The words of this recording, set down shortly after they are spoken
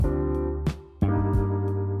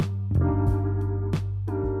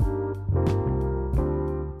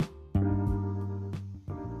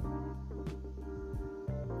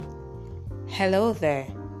Hello there,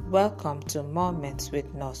 welcome to Moments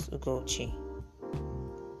with Nurse Ugochi.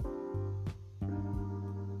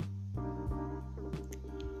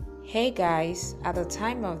 Hey guys, at the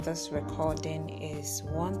time of this recording is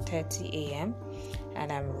 1:30 a.m.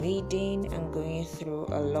 and I'm reading and going through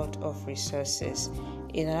a lot of resources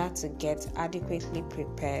in order to get adequately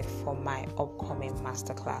prepared for my upcoming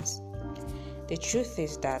masterclass. The truth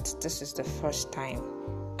is that this is the first time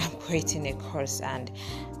I'm creating a course, and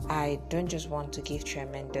I don't just want to give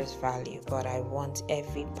tremendous value, but I want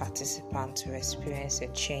every participant to experience a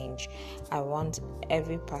change. I want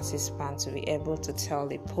every participant to be able to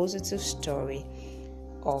tell a positive story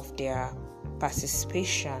of their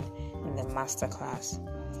participation in the masterclass.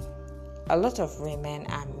 A lot of women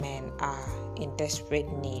and men are in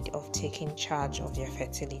desperate need of taking charge of their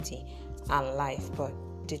fertility and life, but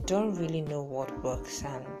they don't really know what works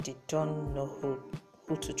and they don't know who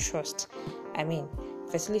to trust.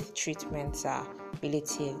 Fertility treatments are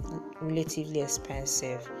relatively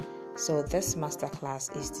expensive, so this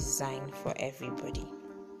masterclass is designed for everybody.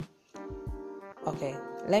 Okay,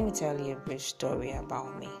 let me tell you a brief story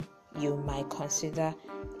about me. You might consider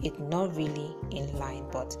it not really in line,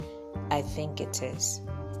 but I think it is.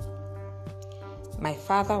 My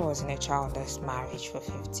father was in a childless marriage for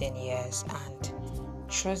 15 years, and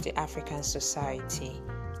trust the African society,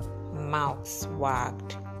 mouths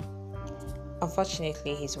wagged.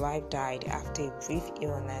 Unfortunately, his wife died after a brief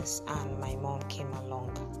illness and my mom came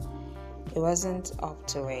along. It wasn't up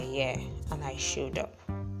to a year and I showed up.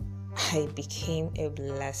 I became a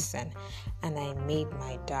blessing and I made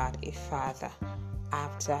my dad a father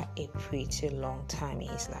after a pretty long time in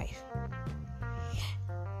his life.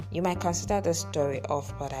 You might consider the story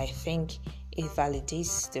off, but I think it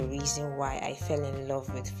validates the reason why I fell in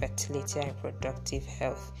love with fertility and reproductive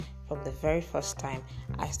health from the very first time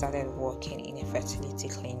I started working in a fertility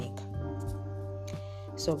clinic.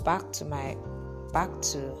 So back to my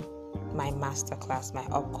masterclass, my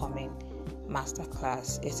upcoming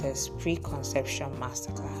masterclass. It is pre-conception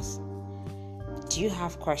masterclass. Do you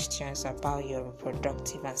have questions about your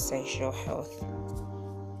reproductive and sexual health?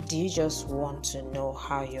 Do you just want to know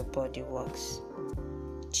how your body works?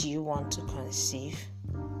 Do you want to conceive?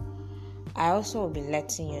 I also will be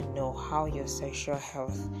letting you know how your sexual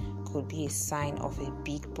health could be a sign of a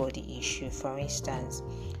big body issue. For instance,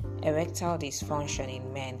 erectile dysfunction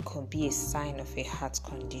in men could be a sign of a heart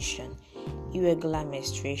condition. Irregular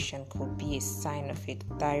menstruation could be a sign of a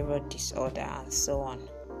thyroid disorder, and so on.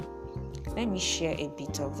 Let me share a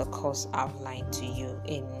bit of the course outline to you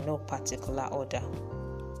in no particular order.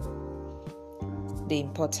 The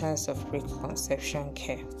importance of preconception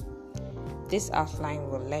care. This outline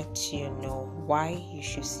will let you know why you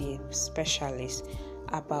should see a specialist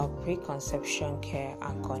about preconception care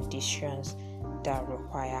and conditions that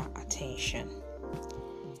require attention.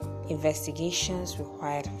 Investigations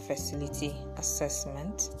required for fertility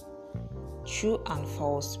assessment, true and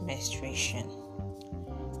false menstruation,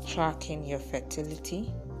 tracking your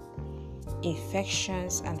fertility,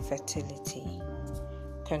 infections and fertility,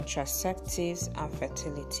 contraceptives and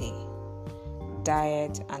fertility,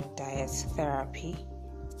 diet and diet therapy,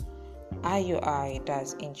 IUI,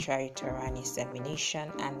 that's intrauterine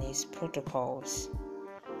insemination and its protocols,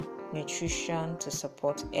 nutrition to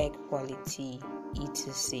support egg quality,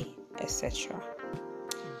 etc., etc.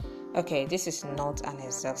 Okay, this is not an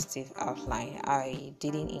exhaustive outline. I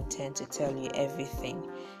didn't intend to tell you everything.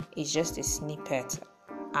 It's just a snippet,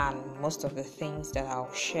 and most of the things that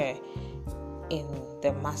I'll share in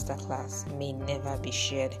the masterclass may never be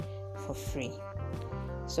shared for free.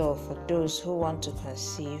 So for those who want to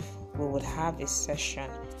conceive, we would have a session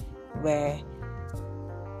where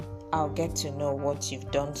I'll get to know what you've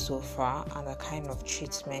done so far and the kind of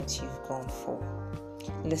treatment you've gone for.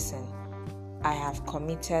 Listen, I have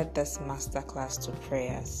committed this masterclass to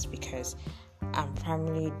prayers because I'm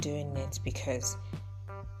primarily doing it because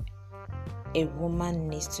a woman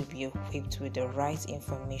needs to be equipped with the right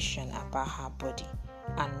information about her body,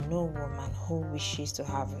 and no woman who wishes to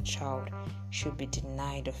have a child should be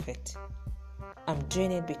denied of it. I'm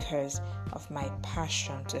doing it because of my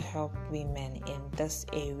passion to help women in this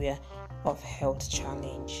area of health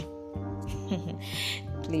challenge.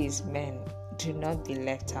 Please, men, do not be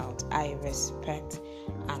left out. I respect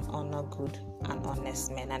and honor good and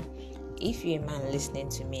honest men, and if you're a man listening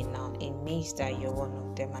to me now, it means that you're one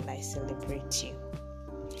of them and I celebrate you.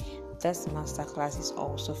 This masterclass is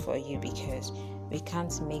also for you because we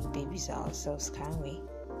can't make babies ourselves, can we?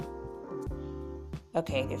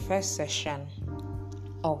 Okay, the first session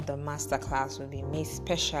of the masterclass will be made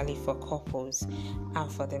specially for couples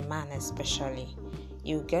and for the man especially.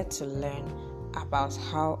 You get to learn about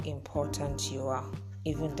how important you are,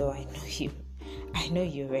 even though I know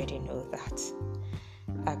you already know that.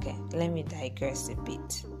 Okay, let me digress a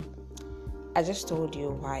bit. I just told you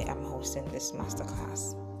why I'm hosting this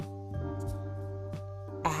masterclass.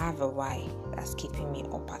 I have a why that's keeping me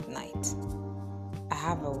up at night. I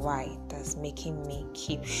have a why that's making me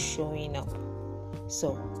keep showing up.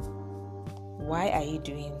 So, why are you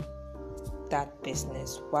doing that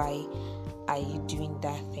business? Why are you doing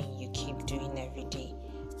that thing you keep doing every day?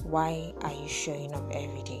 Why are you showing up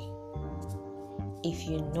every day? If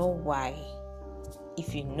you know why,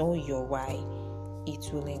 if you know your why,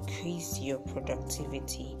 it will increase your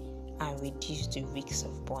productivity and reduce the risks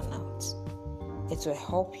of burnout. It will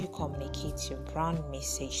help you communicate your brand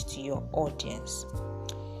message to your audience.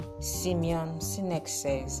 Simon Sinek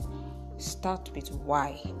says, start with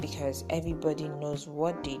why, because everybody knows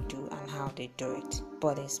what they do and how they do it,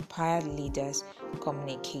 but inspired leaders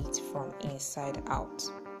communicate from inside out.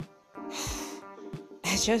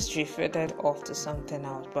 I just referred off to something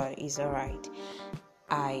else, but it's alright.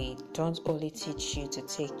 I don't only teach you to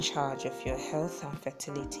take charge of your health and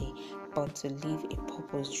fertility, but to live a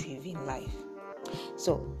purpose-driven life.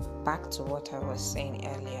 So, back to what I was saying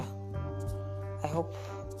earlier. I hope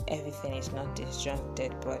everything is not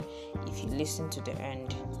disjointed, but if you listen to the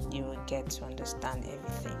end, you will get to understand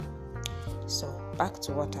everything. So, back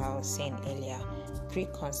to what I was saying earlier.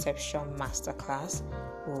 Preconception Masterclass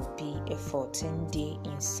will be a 14-day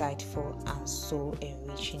insightful and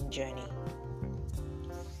soul-enriching journey.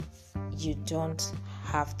 You don't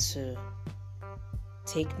have to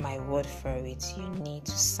take my word for it. You need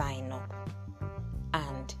to sign up.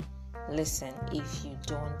 And listen, if you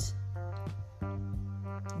don't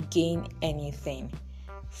gain anything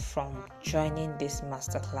from joining this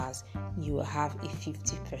masterclass, you will have a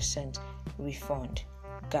 50% refund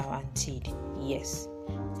guaranteed. Yes,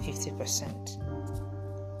 50%.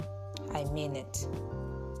 I mean it.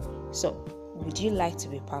 So, would you like to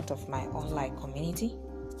be part of my online community?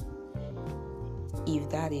 If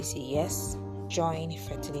that is a yes, join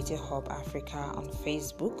Fertility Hub Africa on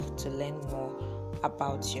Facebook to learn more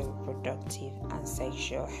about your reproductive and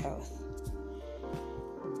sexual health.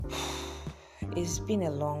 It's been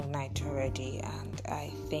a long night already, and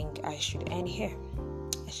I think I should end here.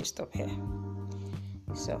 I should stop here.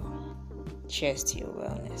 So, cheers to your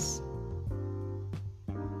wellness.